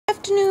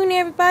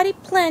everybody,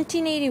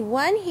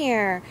 Planting81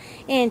 here,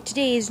 and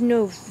today is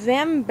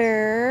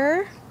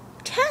November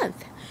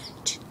 10th,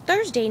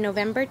 Thursday,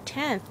 November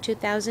 10th,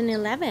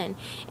 2011,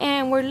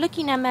 and we're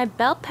looking at my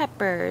bell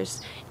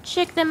peppers.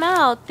 Check them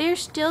out, they're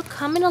still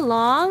coming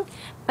along,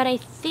 but I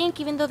think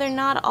even though they're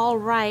not all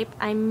ripe,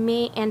 I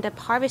may end up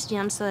harvesting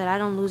them so that I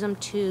don't lose them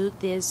to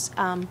this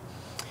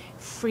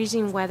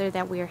freezing weather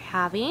that we're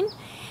having.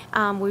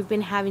 We've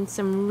been having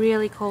some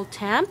really cold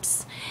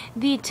temps.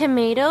 The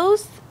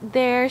tomatoes,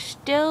 they're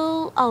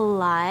still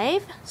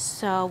alive,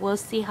 so we'll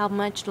see how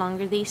much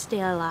longer they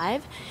stay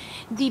alive.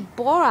 The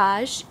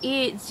borage,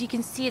 you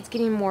can see it's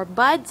getting more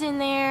buds in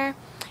there,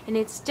 and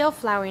it's still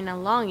flowering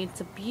along. It's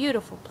a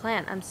beautiful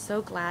plant. I'm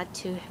so glad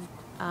to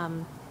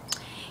have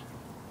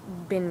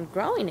been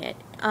growing it.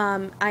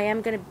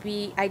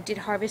 I did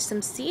harvest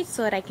some seeds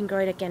so that I can grow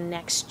it again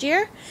next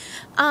year.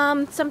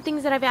 Some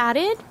things that I've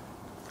added,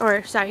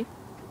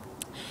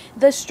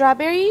 the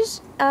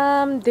strawberries,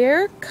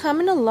 they're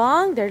coming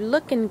along. They're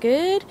looking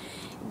good.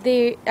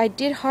 I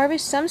did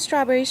harvest some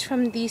strawberries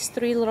from these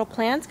three little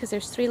plants because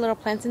there's three little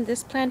plants in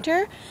this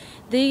planter.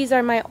 These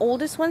are my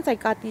oldest ones. I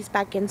got these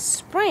back in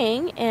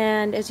spring,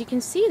 and as you can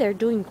see, they're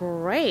doing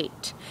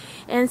great.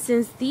 And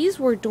since these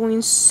were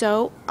doing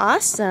so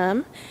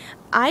awesome,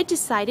 I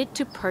decided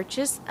to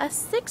purchase a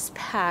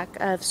 6-pack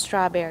of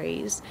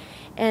strawberries.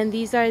 And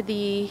these are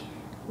the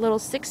little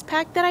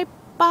 6-pack that I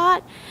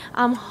bought.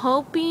 I'm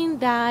hoping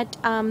that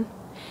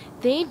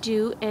they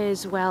do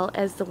as well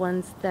as the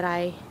ones that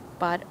I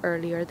bought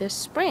earlier this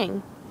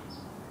spring.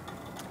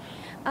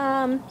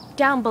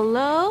 Down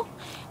below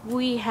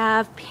we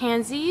have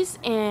pansies,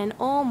 and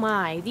oh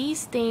my,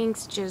 these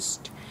things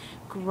just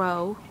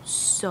grow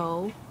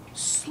so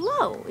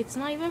slow. It's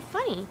not even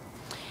funny.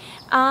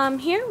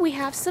 Here we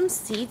have some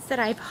seeds that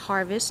I've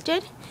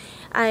harvested.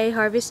 I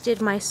harvested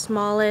my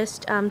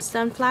smallest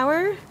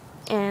sunflower,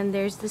 and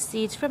there's the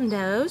seeds from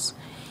those.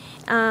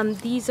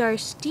 These are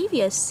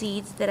stevia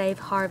seeds that I've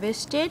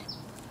harvested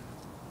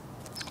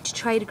to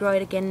try to grow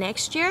it again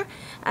next year.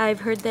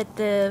 I've heard that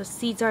the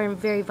seeds aren't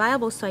very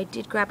viable, so I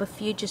did grab a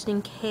few just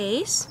in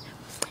case.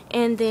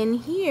 And then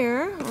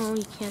here, oh,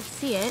 you can't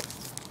see it.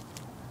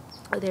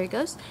 Oh, there it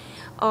goes.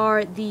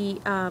 Are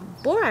the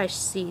borage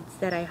seeds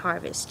that I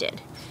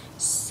harvested.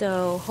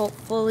 So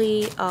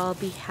hopefully I'll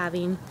be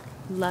having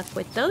luck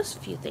with those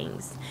few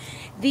things.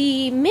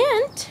 The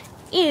mint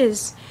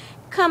is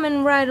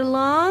coming right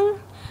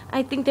along.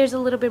 I think there's a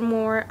little bit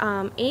more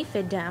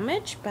aphid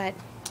damage, but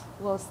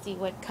we'll see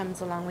what comes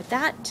along with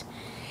that.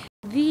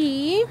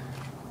 The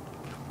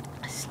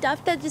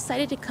stuff that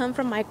decided to come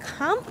from my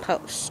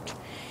compost,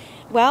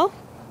 well,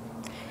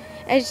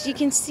 as you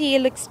can see,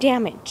 it looks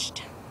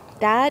damaged.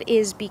 That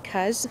is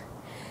because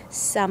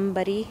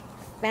somebody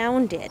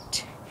found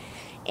it.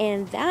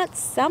 And that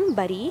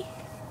somebody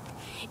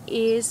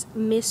is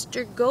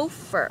Mr.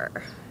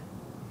 Gopher.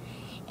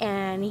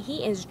 And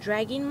he is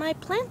dragging my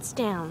plants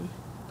down.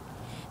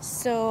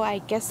 So I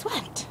guess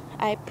what?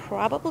 I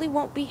probably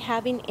won't be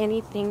having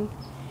anything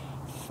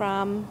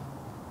from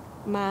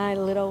my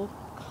little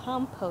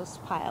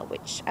compost pile,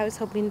 which I was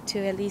hoping to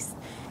at least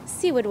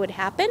see what would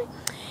happen.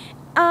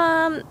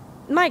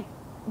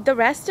 The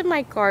rest of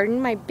my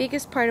garden, my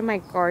biggest part of my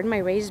garden, my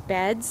raised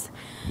beds,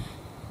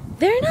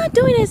 they're not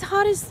doing as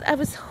hot as I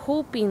was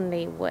hoping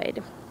they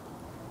would.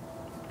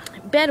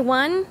 Bed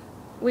 1,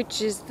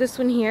 which is this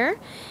one here,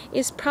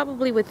 is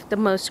probably with the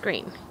most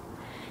green.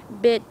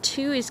 Bed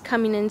 2 is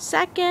coming in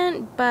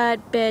second,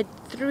 but bed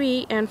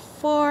 3 and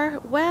 4,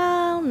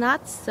 well,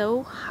 not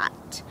so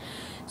hot.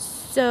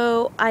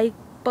 So I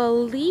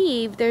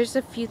believe there's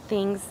a few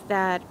things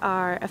that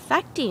are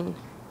affecting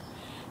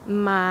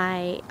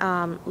my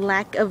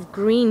lack of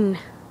green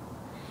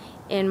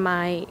in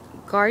my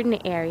garden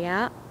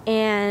area,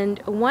 and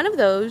one of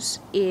those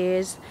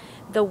is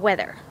the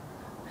weather.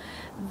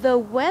 The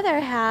weather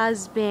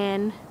has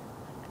been,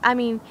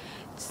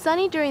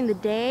 sunny during the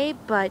day,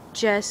 but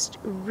just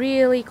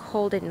really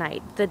cold at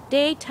night. The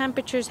day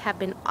temperatures have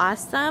been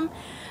awesome,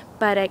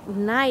 but at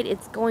night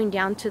it's going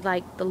down to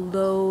like the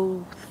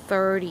low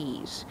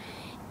 30s.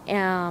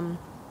 And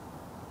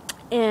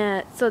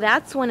so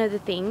that's one of the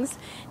things.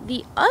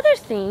 The other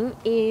thing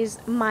is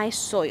my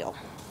soil.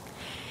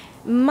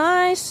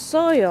 My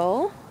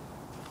soil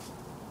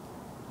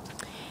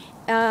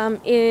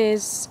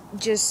is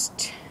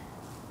just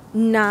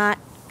not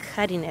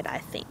cutting it, I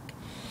think.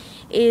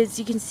 As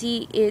you can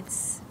see,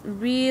 it's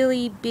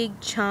really big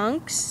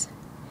chunks.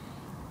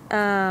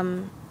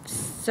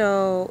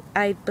 So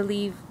I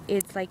believe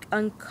it's like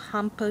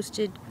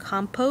uncomposted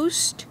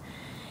compost.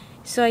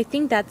 So I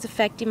think that's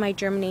affecting my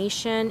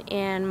germination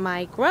and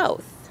my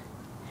growth.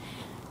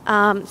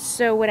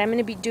 So what I'm going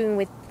to be doing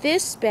with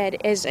this bed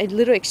is a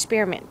little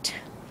experiment.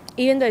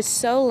 Even though it's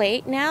so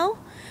late now,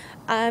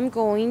 I'm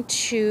going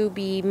to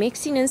be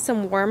mixing in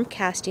some worm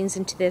castings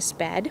into this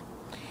bed,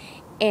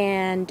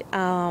 and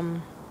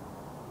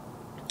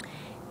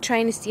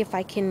trying to see if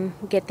I can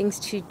get things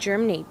to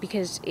germinate,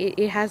 because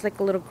it has like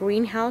a little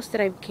greenhouse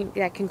that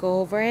can go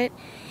over it,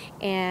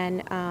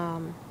 and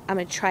I'm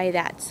going to try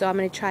that. So I'm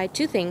going to try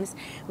two things.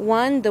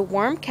 One, the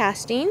worm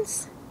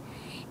castings,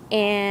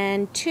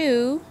 and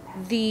two,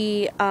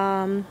 the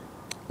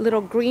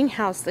little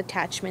greenhouse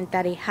attachment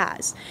that it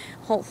has.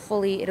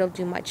 Hopefully it'll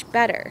do much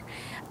better.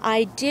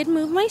 I did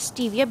move my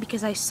stevia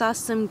because I saw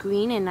some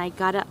green and I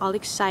got all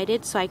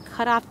excited, so I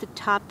cut off the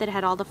top that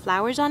had all the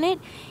flowers on it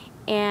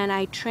and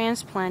I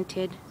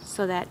transplanted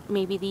so that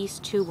maybe these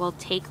two will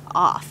take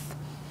off.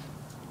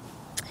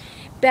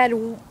 Bed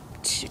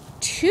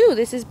 2,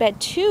 this is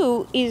bed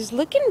 2, is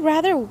looking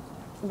rather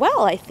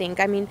well, I think.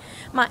 I mean,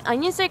 my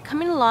onions are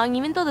coming along,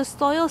 even though the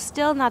soil's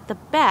still not the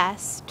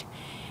best.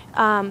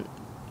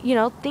 You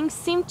know, things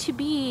seem to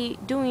be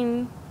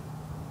doing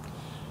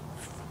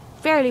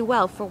fairly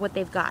well for what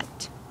they've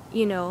got.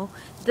 You know,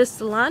 the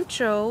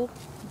cilantro,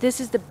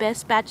 this is the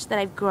best batch that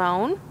I've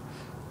grown.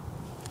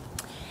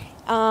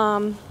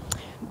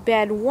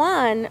 Bed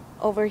 1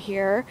 over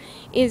here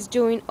is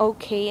doing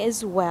okay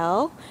as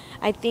well.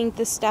 I think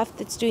the stuff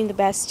that's doing the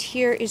best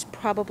here is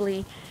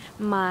probably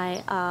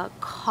my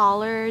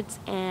collards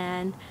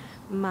and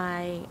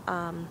my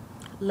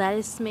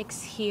lettuce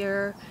mix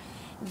here.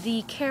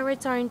 The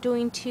carrots aren't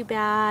doing too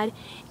bad,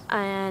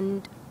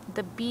 and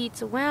the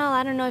beets, well,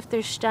 I don't know if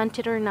they're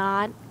stunted or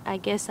not. I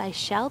guess I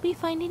shall be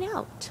finding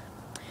out.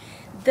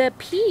 The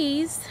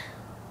peas,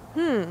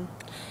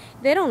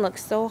 they don't look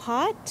so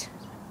hot,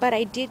 but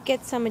I did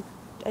get some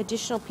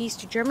additional peas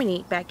to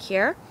germinate back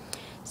here,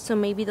 so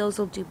maybe those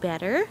will do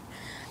better.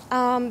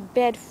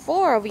 Bed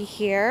 4 over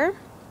here,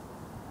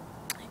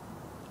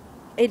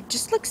 it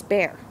just looks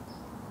bare,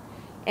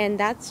 and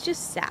that's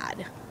just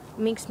sad. It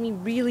makes me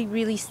really,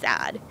 really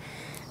sad.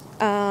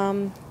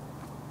 I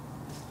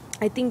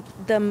think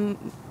the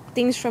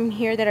things from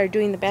here that are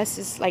doing the best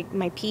is like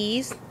my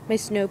peas, my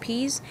snow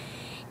peas,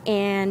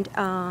 and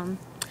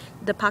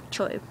the pak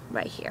choy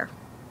right here.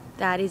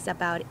 That is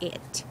about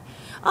it.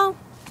 Oh,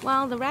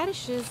 well, the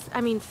radishes,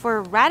 I mean,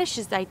 for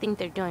radishes, I think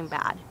they're doing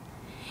bad.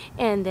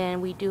 And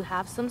then we do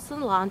have some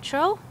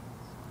cilantro.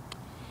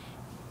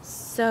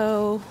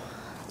 So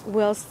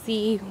we'll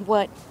see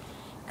what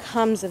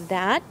comes of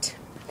that.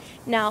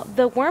 Now,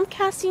 the worm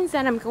castings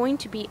that I'm going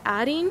to be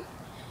adding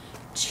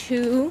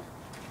to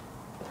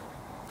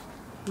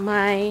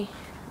my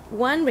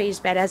one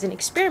raised bed as an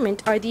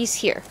experiment are these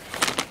here.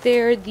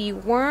 They're the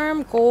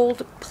Worm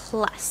Gold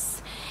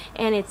Plus,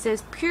 and it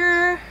says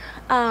pure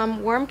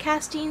worm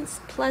castings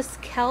plus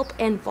kelp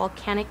and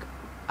volcanic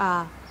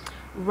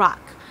rock.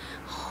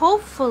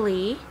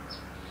 Hopefully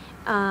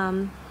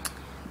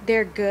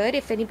they're good.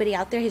 If anybody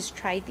out there has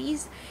tried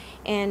these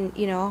and,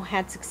 you know,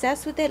 had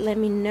success with it, let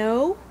me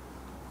know.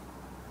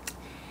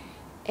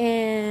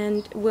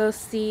 And we'll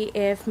see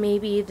if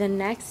maybe the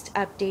next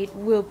update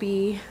will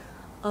be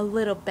a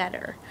little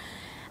better.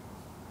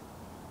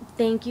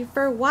 Thank you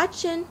for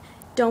watching.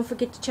 Don't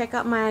forget to check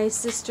out my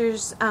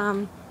sister's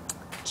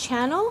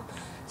channel,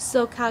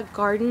 SoCal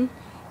Garden,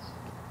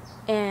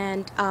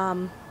 and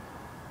I'll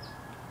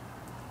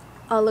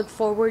look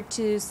forward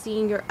to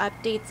seeing your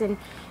updates and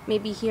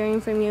maybe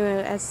hearing from you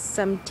as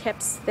some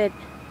tips that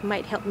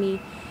might help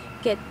me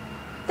get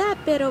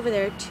that bed over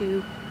there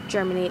to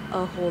germinate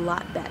a whole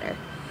lot better.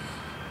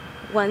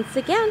 Once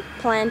again,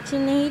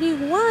 Planting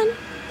 81.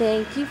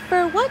 Thank you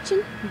for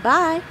watching.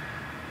 Bye.